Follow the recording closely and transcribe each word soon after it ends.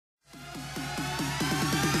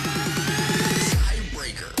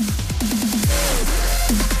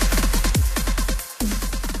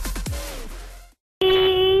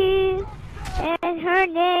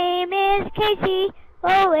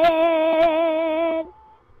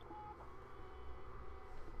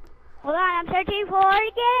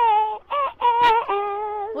again.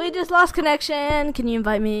 We just lost connection. Can you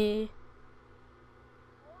invite me?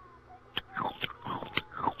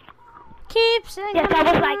 Keep singing. Yes, I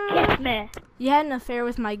was like, kiss me. You had an affair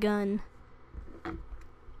with my gun.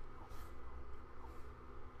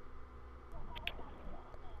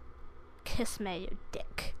 Kiss me, you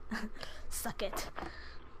dick. Suck it.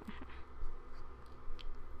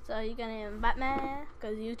 So you gonna invite me?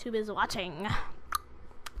 Cause YouTube is watching.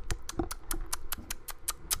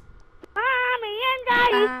 Mommy and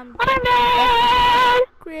Daddy, I'm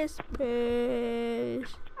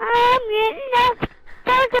Christmas. I'm getting up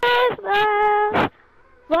for Christmas.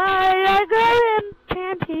 While I go in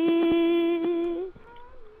panties.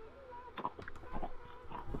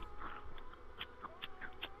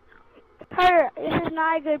 Carter, this is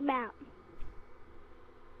not a good map.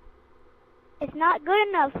 It's not good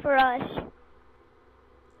enough for us.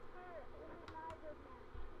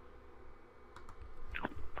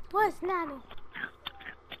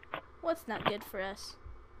 What's not good for us?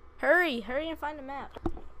 Hurry and find a map.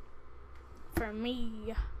 For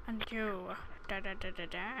me and you. Da da da da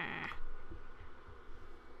da.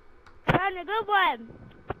 Found a good one.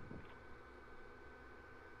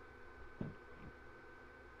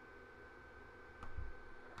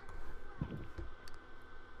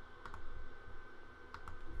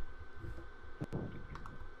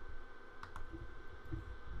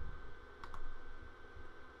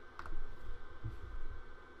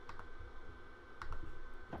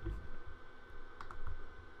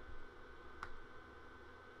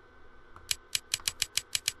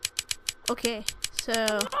 Okay, so Oh,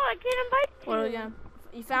 I can't invite you. what are we gonna?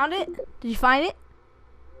 You found it? Did you find it?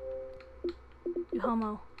 You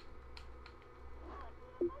homo.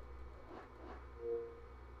 It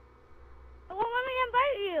won't let me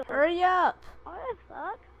invite you. Hurry up. What the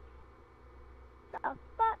fuck? The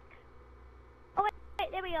fuck? Oh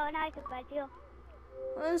wait, there we go. Now I can invite you.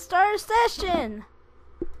 Let's start a session.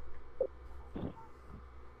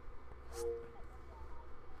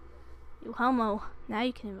 You homo. Now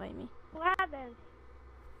you can invite me. What happened?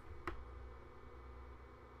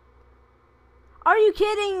 Are you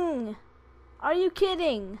kidding? Are you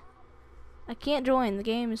kidding? I can't join. The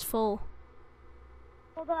game is full.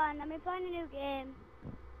 Hold on, let me find a new game.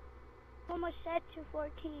 Almost set to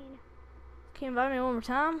 14. Can you invite me one more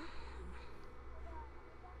time?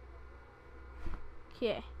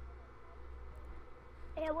 Okay.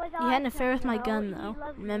 It was You had an awesome, affair with my though. gun, You though.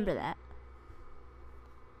 loved me. Remember that.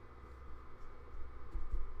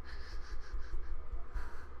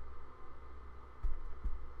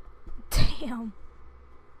 Damn.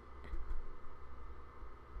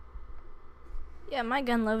 Yeah, my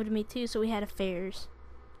gun loved me too, so we had affairs.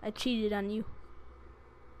 I cheated on you.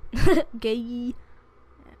 Gay.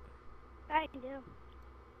 I do.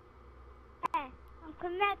 Hey, I'm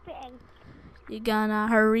connecting. You gonna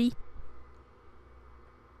hurry?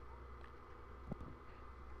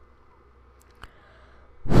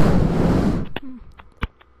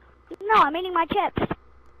 No, I'm eating my chips.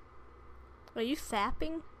 Are you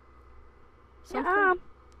fapping?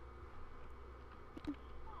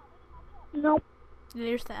 Nope.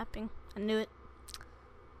 You're fapping. I knew it.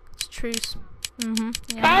 It's truce. Yeah.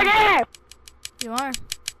 Carter! You are.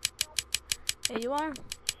 Yeah, you are.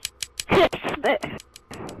 Kiss me.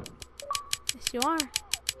 Yes, you are.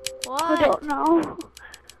 What? I don't know.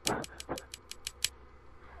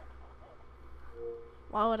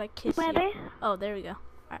 Why would I kiss you? Maybe. Oh, there we go.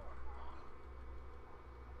 Alright.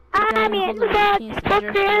 I'm in Hold on, the penis for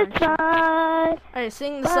pleasure. Christmas. Alright,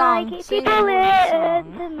 sing the song. Keep Sing people the lit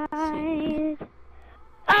song. tonight.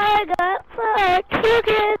 I got fucked for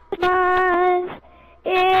Christmas.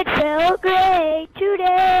 It felt great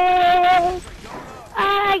today.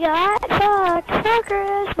 I got fucked for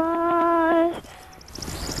Christmas.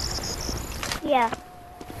 Yeah.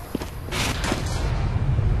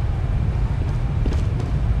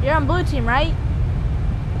 You're on blue team, right?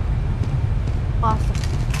 Awesome.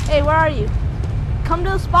 Hey, where are you? Come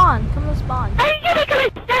to the spawn. Come to the spawn. I could become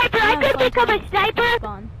a sniper. I could become a sniper.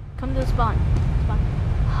 Spawn. Come to the spawn. Spawn.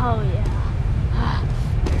 Oh yeah.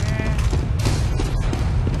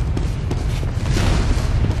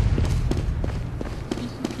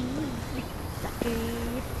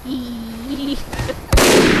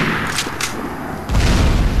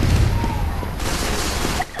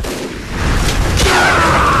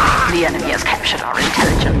 The enemy has captured our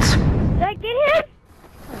intelligence. Did I get him?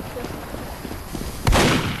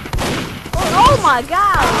 Oh my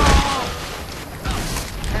god!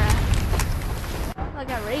 I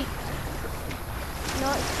got raped. You know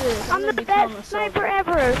what? Screw this. I'm gonna the become best a soldier. sniper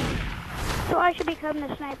ever. So I should become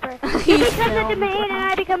the sniper. You become the domain and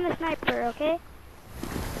I become the sniper, okay?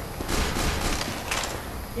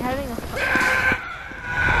 You're having a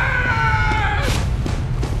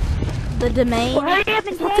the domain. Well, hurry up and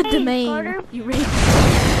It's not the change, domain. Carter. You read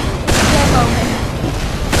demo, man.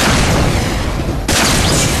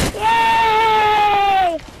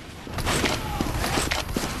 Yay!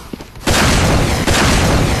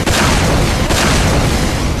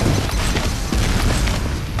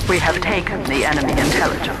 We have taken the enemy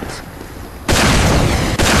intelligence.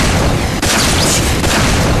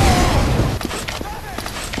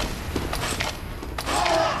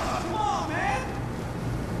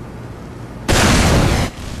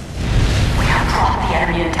 We have brought the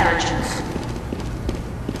enemy intelligence.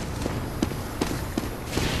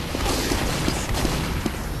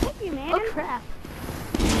 Thank you, man. Oh crap.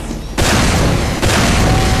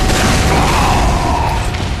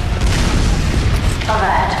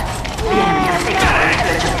 Alert. The enemy has taken our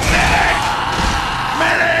intelligence.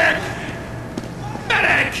 Medic!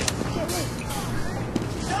 Medic!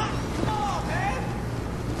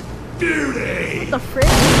 Duty! The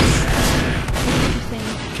frick?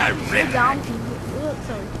 Terrific! Down to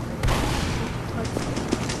sorry.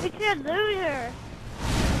 It's a loser.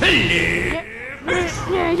 Hello!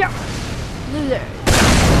 Loser.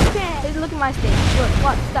 Hey, look at my stage. Look,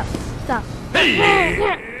 what? Stop.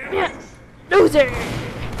 Hello! Loser.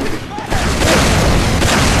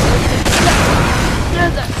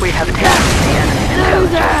 We have taken the enemy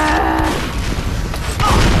intelligence.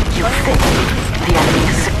 You failed. The enemy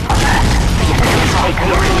is alert. The enemy has taken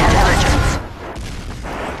your intelligence.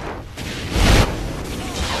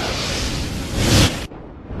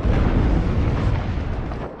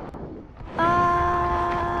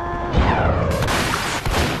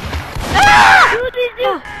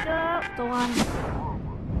 The one.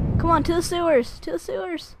 Come on, to the sewers. To the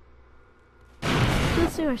sewers. To the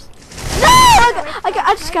sewers. No!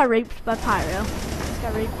 I just got raped by Pyro.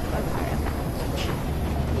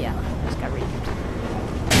 Yeah, I just got raped.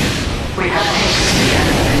 We have taken the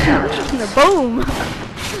enemy intelligence. Boom!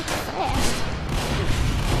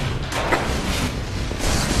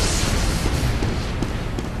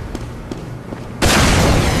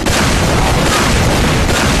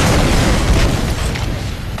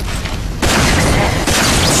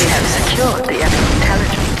 We have secured the enemy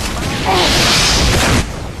intelligence.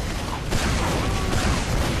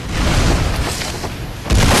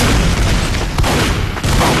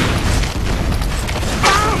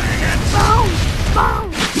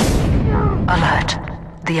 Alert.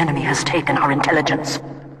 The enemy has taken our intelligence.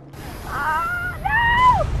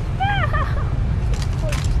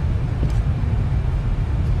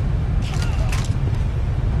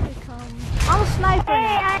 I'm a sniper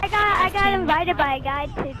Hey, now. I got invited by a guy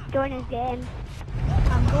to join his game.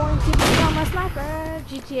 I'm going to become a sniper.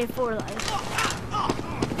 GTA 4 life.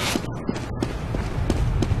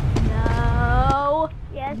 No.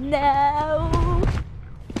 Yes. No.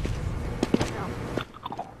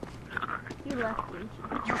 You left me.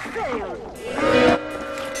 You failed.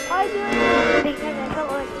 Why do Because I felt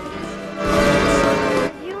like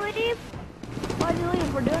you leave. Why'd you leave?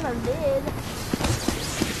 We're doing a vid.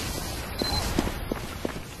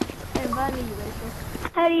 Hey, invite me, Rachel.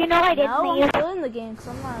 How do you know I didn't No, I'm leave? still in the game because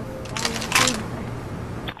I'm not.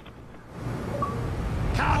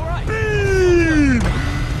 Alright! Boom!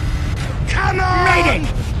 Come on! Medic!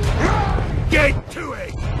 Get to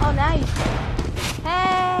it! Oh, nice.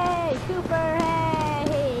 Hey, Cooper,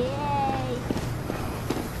 hey, yay.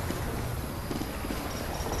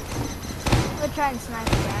 We'll try and snipe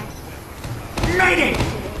the guy. Medic!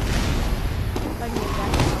 If I can get a guy.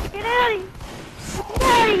 Get out of here! Get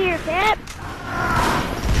out of here, Pep!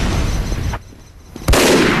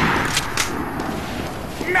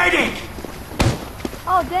 Medic!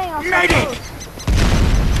 Oh, dang, I'm so Medic! close.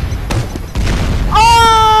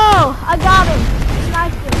 Oh, I got him.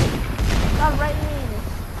 Sniped him. Got right in the anus.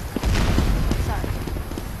 Sorry.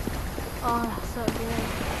 Oh, that's so good.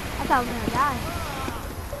 I thought I was gonna die.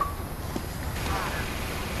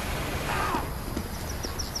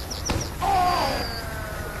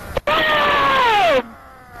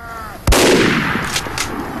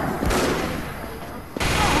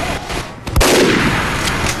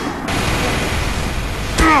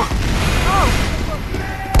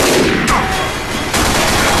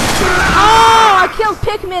 Oh, I killed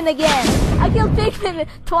Pikmin again. I killed Pikmin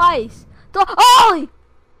twice. Oh!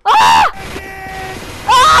 Ah!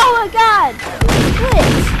 Oh my god!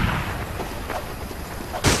 Split.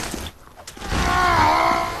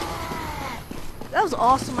 That was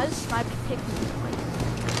awesome. I just sniped Pikmin twice.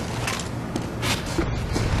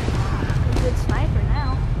 I'm a good sniper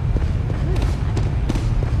now. Good sniper.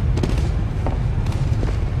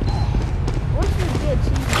 What's the good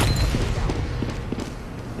achievement?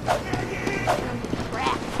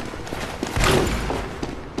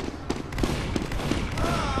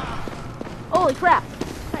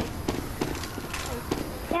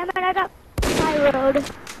 damn it, I got my road.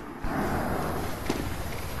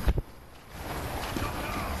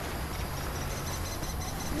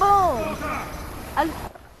 Boom!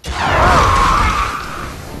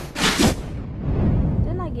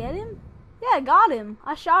 Didn't I get him? Yeah, I got him.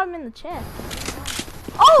 I shot him in the chest.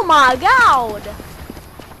 Oh my god!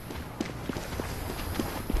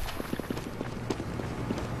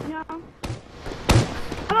 No. I'm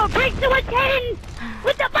gonna break someone's head in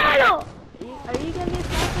with the bottle! Are you gonna be a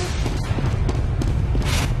sniper?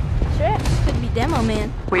 Sure, could be demo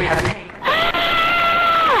man. We have taken.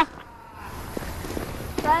 Ah!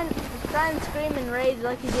 Try and scream and rage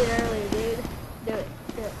like you did earlier, dude. Do it.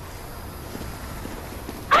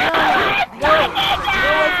 Go away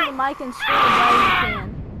from the mic and scream as loud as you can.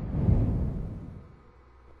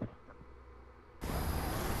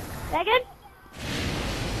 Second?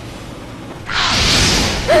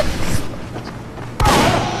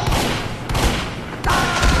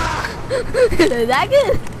 Is that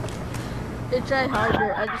good? It tried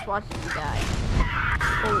harder. I just watched you die.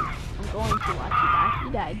 Oh, I'm going to watch you die.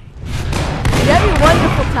 You died. You had a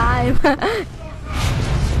wonderful time.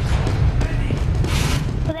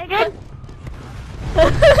 Was that good?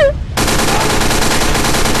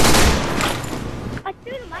 I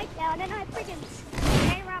threw the mic down and I freaking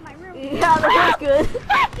ran around my room. Yeah, that was good.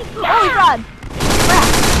 Oh my god!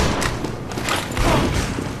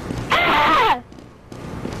 Ah!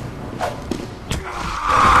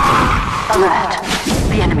 Alert.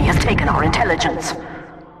 The enemy has taken our intelligence.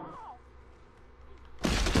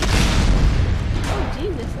 Oh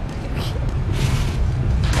Jesus!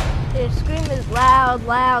 Their scream is loud,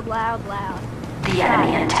 loud, loud, loud. The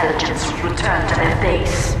enemy intelligence returned to their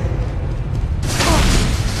base.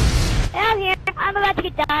 Down here, I'm about to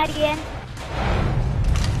get died again.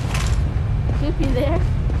 Coop, you there?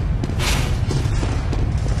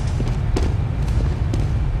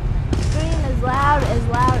 Scream as loud, as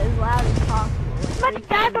loud, as loud as possible. I'm about to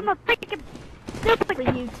die from a freaking stupid For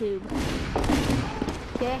YouTube.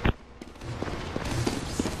 Okay?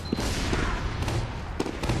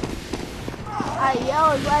 Alright,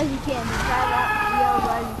 yell as loud as you can. Just try that. Yell as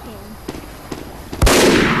loud as you can.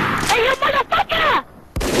 Hey, you motherfucker!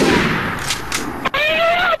 Hey, you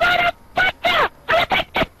motherfucker! I'm gonna take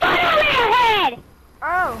this bottle over your head!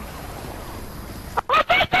 Oh! I'm gonna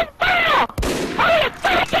take this bottle over your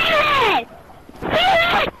fucking head! See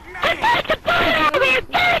that? I'm gonna take the bottle over your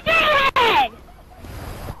fucking head!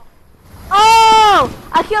 Oh!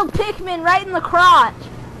 I killed Pikmin right in the crotch.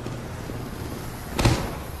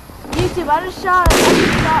 YouTube, I just shot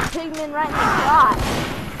Pikmin right in the crotch.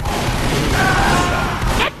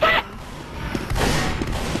 Get that!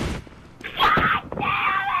 God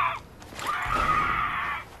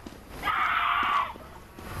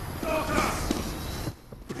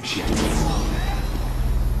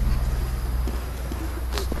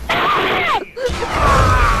damn it!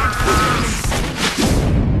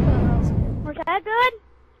 Was that good?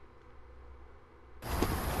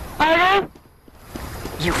 Harder?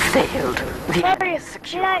 You failed. The enemy is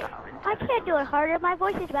secured. I can't do it harder. My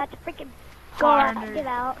voice is about to freaking go out. Harder. Get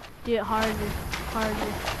out. Do it harder.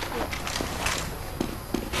 Harder.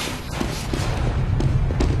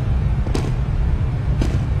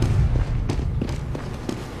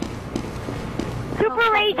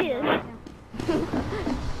 Koopper Rages.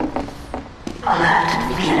 Alert.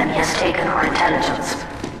 The enemy has taken our intelligence.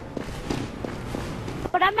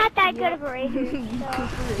 But I'm not that good of a rager.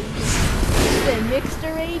 The mixed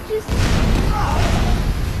rages?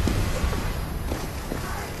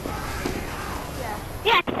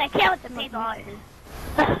 Yeah, because I killed the people.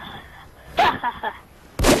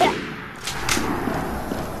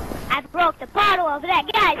 I broke the bottle over that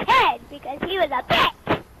guy's head because he was a bitch.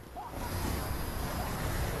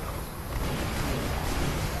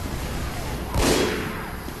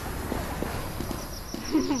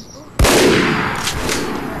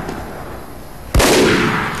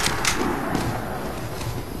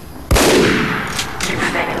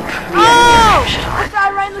 Oh! That guy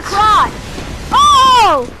right in the crotch!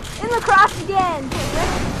 Oh! In the crotch again!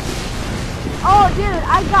 Oh, dude,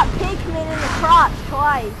 I got Pikmin in the crotch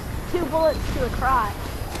twice. 2 bullets to the crotch.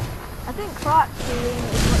 I think crotch shooting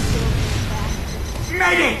is what kills me fastest.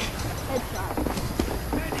 Medic! Headshot.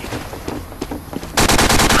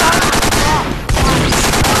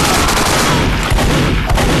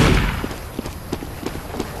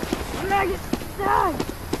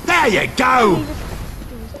 There you go!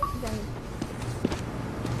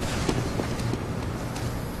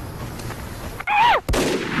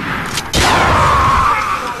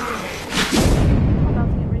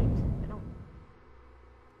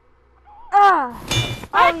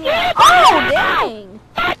 Oh, yeah. Oh, dang!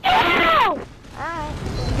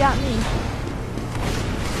 got me.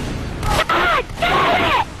 Ah, damn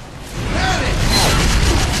it!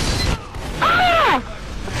 Ah!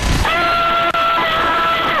 Ah!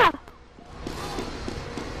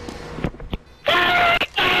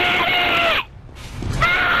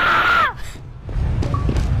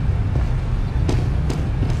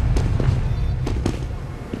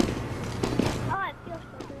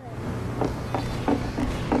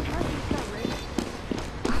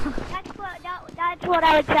 That's what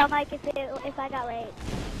I would sound like if I got late.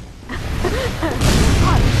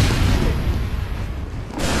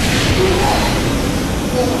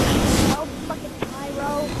 Oh, fucking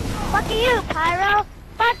Pyro. Fuck you, Pyro.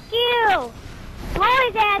 Fuck you. Blow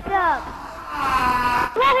his ass up.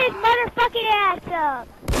 Blow his motherfucking ass up.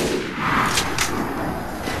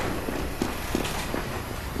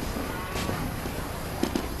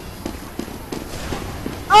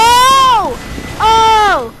 Oh!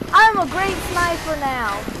 Oh! I'm a great sniper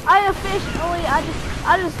now. I officially,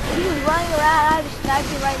 he was running around and I just sniped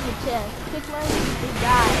him right in the chest. Kicked him, he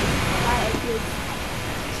died.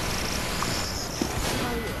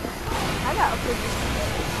 I got a pretty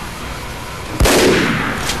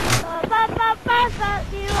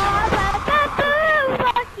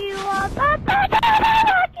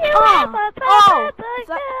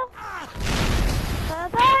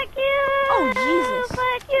Oh, Jesus.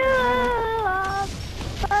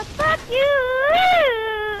 Fuck you!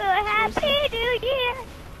 Happy New Year!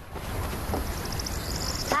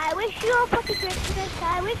 I wish you a fucking Christmas.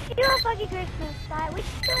 I wish you a fucking Christmas. I wish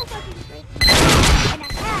you a fucking Christmas. And a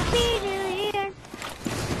Happy New Year!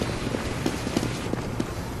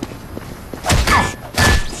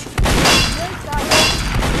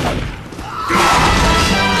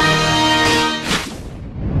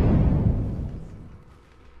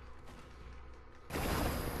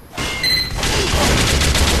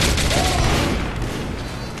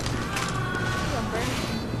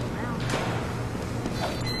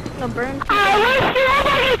 Burn. I wish you a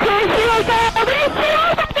fucking Christmas. I wish you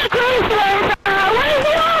a fucking Christmas. I wish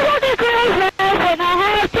you a fucking Christmas and a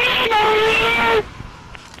Happy New Year.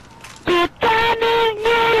 Good time in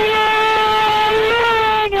your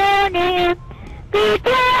year. Good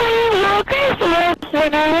time for Christmas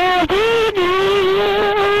and a Happy New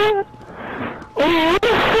Year. Oh,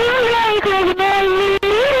 it's still like Christmas.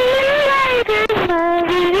 It's like Christmas.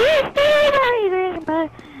 It's still like Christmas.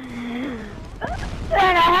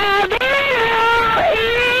 And I have it.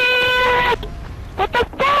 What the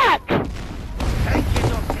fuck? Thank you,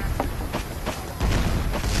 Doctor.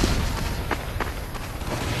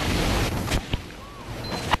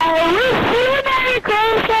 I wish you a Merry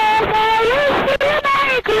Christmas. I wish you a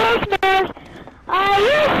Merry Christmas. I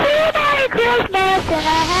wish you a Merry Christmas and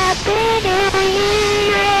a Happy New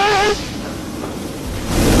Year.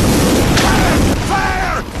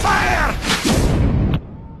 Fire! Fire!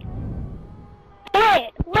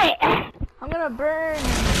 Wait. I'm gonna burn.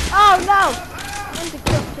 Oh no! Into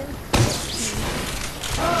kitchen.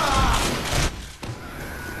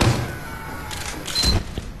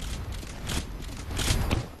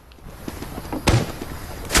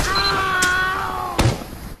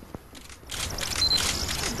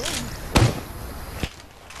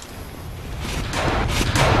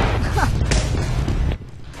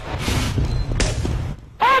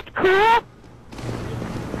 That's cool.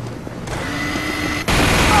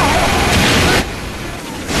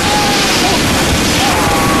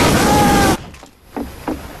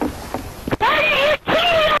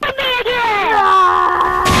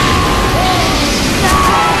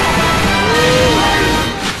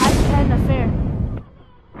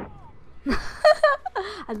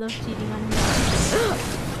 I love cheating on you.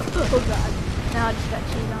 Oh god. Now I just got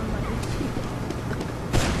cheated on by you.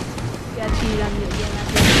 Got cheated on you again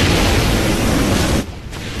after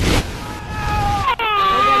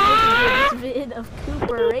this vid of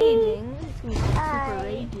Cooper raging. It's gonna be Cooper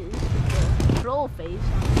rages. Troll face.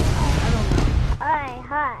 I don't know.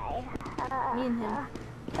 Hi. Me and him.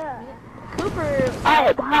 Cooper. Hi.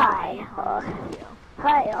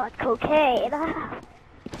 Hi on cocaine.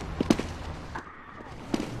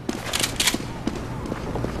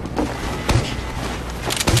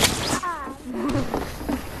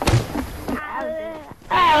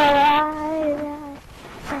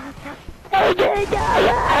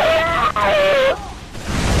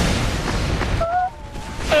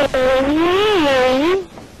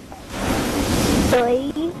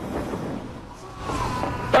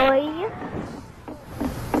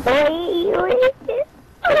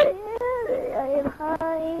 I'm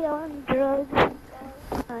high on drugs.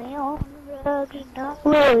 High on drugs. Not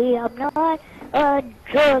really. I'm not a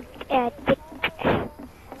drug addict.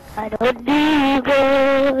 I don't do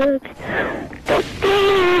drugs. Don't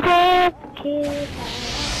do drugs, kid.